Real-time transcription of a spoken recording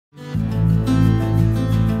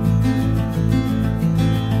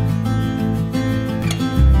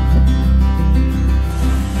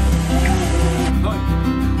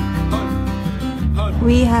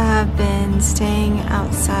We have been staying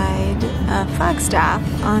outside of Flagstaff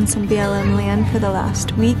on some BLM land for the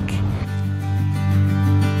last week.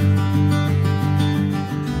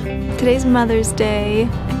 Today's Mother's Day.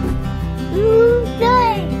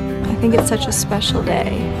 I think it's such a special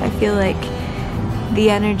day. I feel like the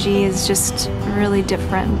energy is just really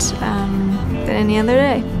different than any other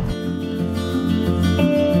day.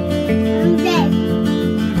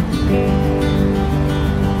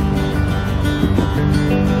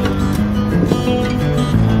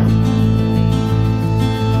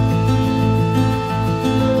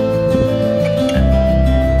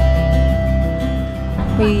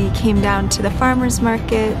 We came down to the farmers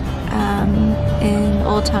market in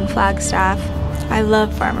Old Town Flagstaff. I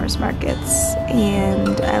love farmers markets,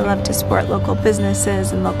 and I love to support local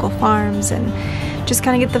businesses and local farms and just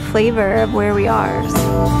kind of get the flavor of where we are.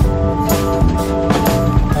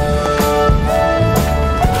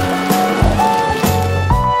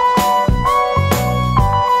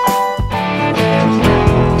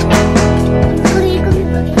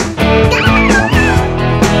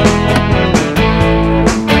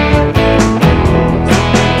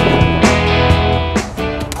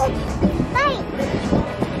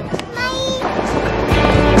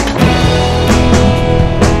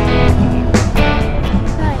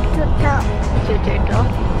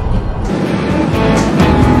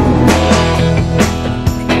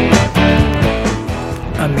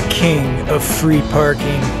 I'm the king of free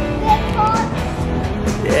parking.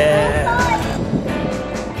 Yeah.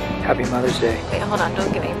 Happy Mother's Day. Wait, hold on,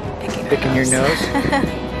 don't get me Picking your nose?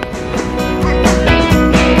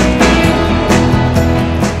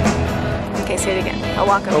 Okay, say it again. I'll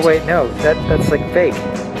walk up. Oh wait, no, that's like fake. I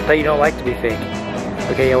thought you don't like to be fake.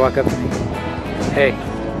 Okay, yeah, walk up to me. Hey.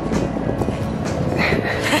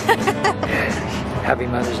 Happy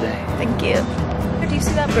Mother's Day. Thank you. Do you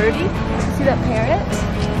see that birdie? See that parrot?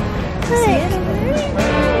 See it over there?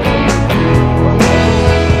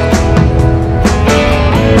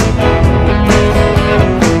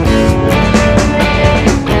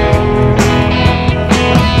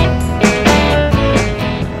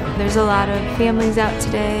 There's a lot of families out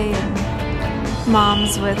today and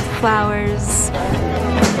moms with flowers.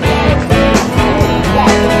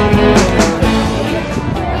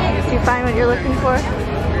 Did you find what you're looking for?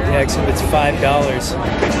 The exhibit's $5.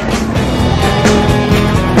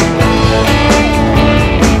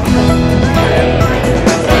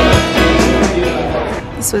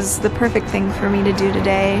 This was the perfect thing for me to do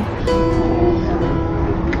today.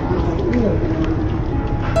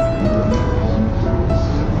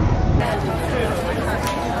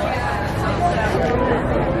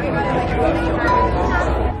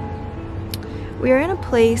 We are in a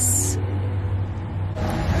place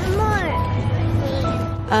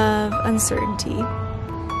of uncertainty,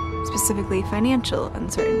 specifically financial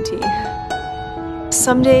uncertainty.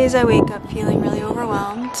 Some days I wake up feeling really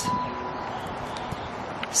overwhelmed.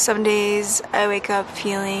 Some days I wake up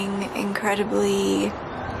feeling incredibly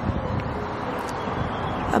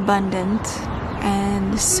abundant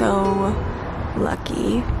and so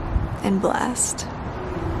lucky and blessed.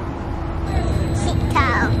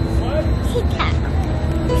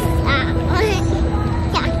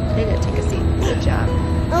 They did take a seat. Good job.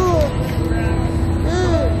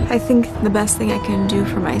 I think the best thing I can do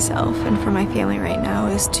for myself and for my family right now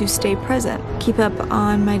is to stay present. Keep up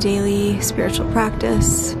on my daily spiritual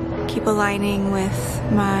practice. Keep aligning with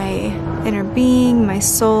my inner being, my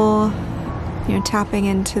soul, you know, tapping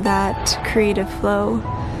into that creative flow.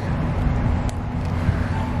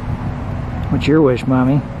 What's your wish,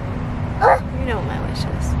 Mommy? You know what my wish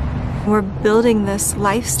is. We're building this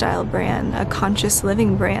lifestyle brand, a conscious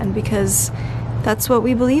living brand, because that's what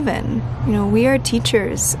we believe in. You know, we are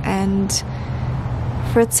teachers, and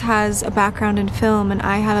Fritz has a background in film and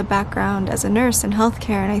I have a background as a nurse in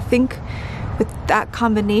healthcare, and I think with that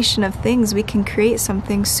combination of things we can create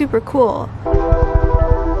something super cool.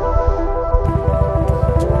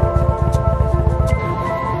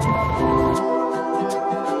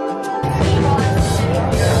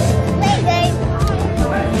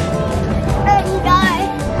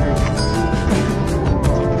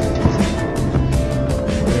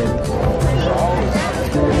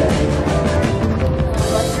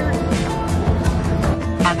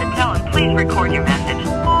 Please record your message.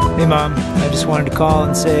 Hey Mom, I just wanted to call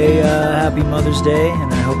and say Happy Mother's Day,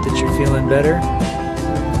 and I hope that you're feeling better.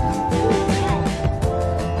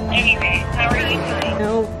 Anyway, how are you doing? You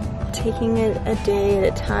know, taking it a day at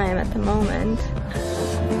a time at the moment.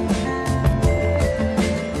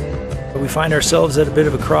 We find ourselves at a bit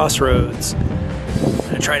of a crossroads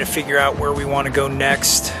and trying to figure out where we want to go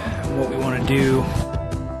next and what we want to do.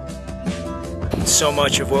 so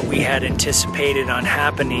much of what we had anticipated on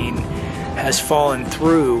happening has fallen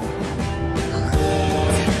through.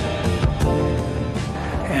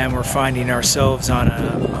 And we're finding ourselves on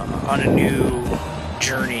a new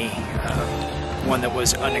journey, one that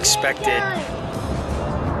was unexpected.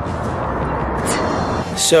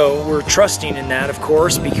 So we're trusting in that, of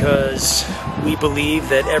course, because we believe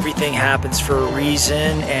that everything happens for a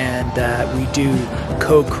reason and that we do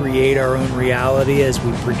co-create our own reality as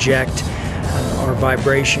we project our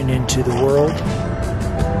vibration into the world.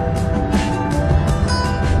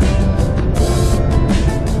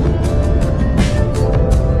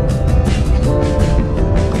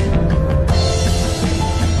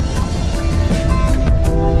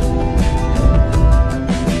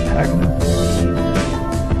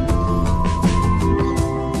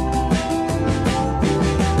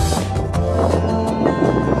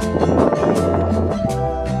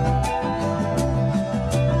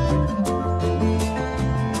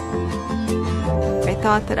 I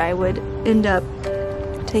thought that I would end up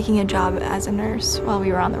taking a job as a nurse while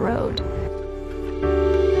we were on the road.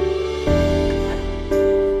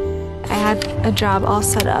 I had a job all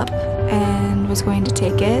set up and was going to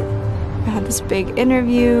take it. I had this big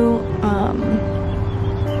interview,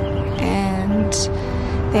 and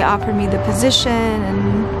they offered me the position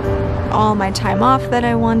and all my time off that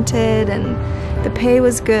I wanted, and the pay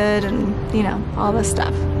was good, and you know, all this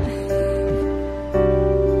stuff.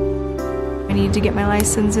 I needed to get my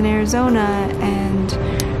license in Arizona and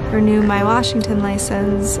renew my Washington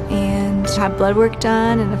license and have blood work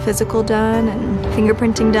done and a physical done and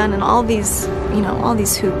fingerprinting done and all these, you know, all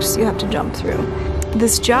these hoops you have to jump through.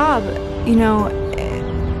 This job, you know,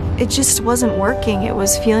 it just wasn't working. It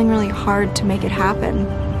was feeling really hard to make it happen.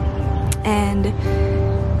 And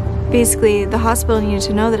basically the hospital needed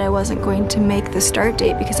to know that I wasn't going to make the start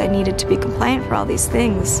date because I needed to be compliant for all these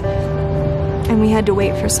things. And we had to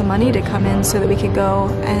wait for some money to come in so that we could go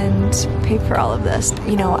and pay for all of this.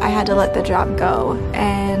 You know, I had to let the job go.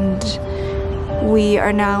 And we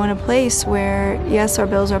are now in a place where, yes, our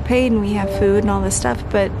bills are paid and we have food and all this stuff,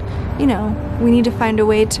 but, you know, we need to find a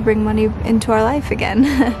way to bring money into our life again.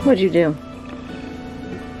 What'd you do?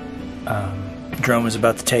 Drone was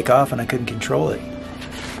about to take off and I couldn't control it.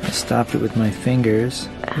 I stopped it with my fingers.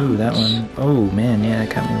 Ouch. Ooh, that one. Oh, man, yeah, it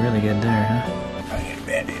cut me really good there, huh? I need a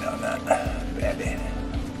Band-Aid on that. Band-Aid.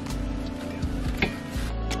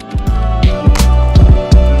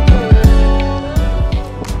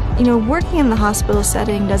 You know, working in the hospital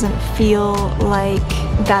setting doesn't feel like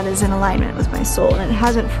that is in alignment with my soul, and it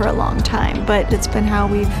hasn't for a long time, but it's been how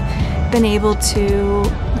we've been able to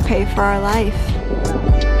pay for our life.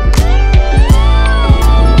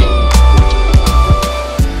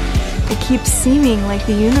 It keeps seeming like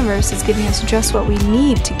the universe is giving us just what we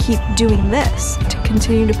need to keep doing this, to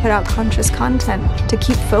continue to put out conscious content, to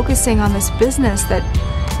keep focusing on this business that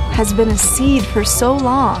has been a seed for so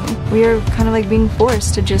long. We are kind of like being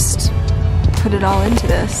forced to just put it all into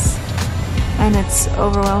this. And it's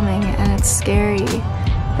overwhelming and it's scary,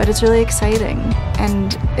 but it's really exciting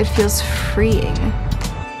and it feels freeing.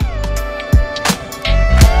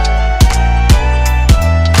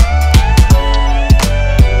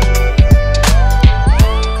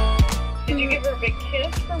 Did you give her a big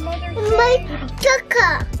kiss for Mother's Day? My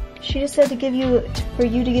caca. She just said for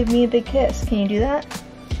you to give me a big kiss. Can you do that?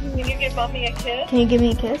 Can you give Mommy a kiss? Can you give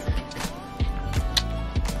me a kiss?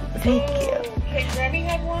 Thank you. Can Granny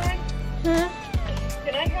have one? Huh?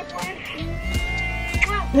 Can I have one?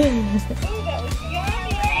 Oh, that was yummy!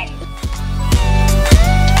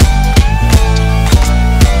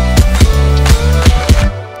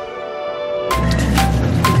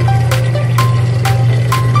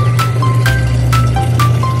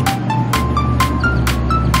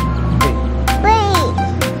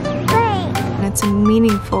 It's a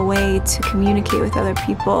meaningful way to communicate with other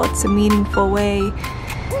people. It's a meaningful way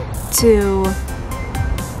to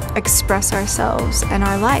express ourselves and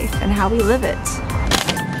our life and how we live it.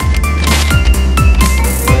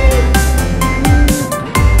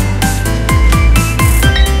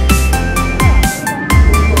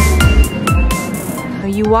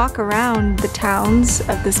 You walk around the towns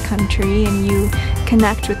of this country and you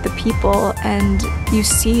connect with the people and you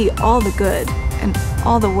see all the good and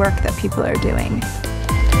all the work that people are doing.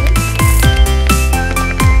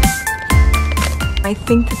 I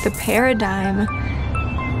think that the paradigm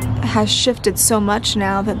has shifted so much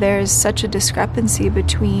now that there is such a discrepancy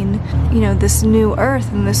between, you know, this new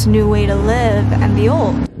earth and this new way to live and the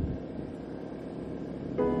old.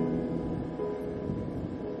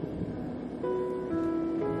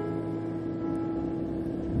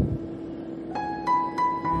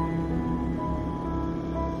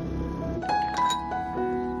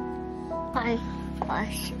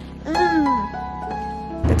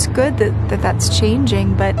 It's good that that's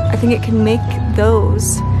changing, but I think it can make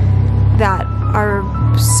those that are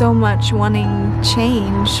so much wanting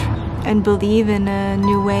change and believe in a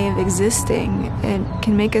new way of existing, it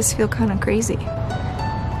can make us feel kind of crazy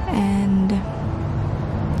and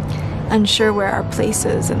unsure where our place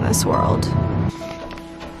is in this world.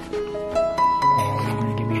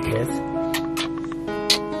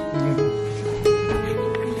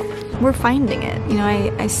 We're finding it. You know,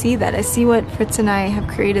 I see that. I see what Fritz and I have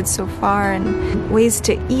created so far, and ways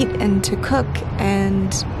to eat and to cook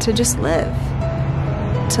and to just live.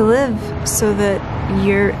 To live so that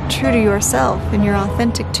you're true to yourself and you're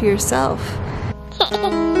authentic to yourself.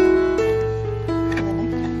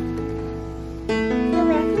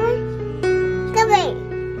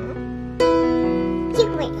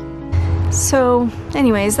 So,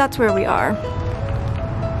 anyways, that's where we are.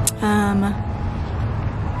 I don't know.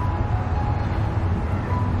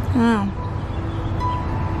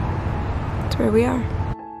 That's where we are.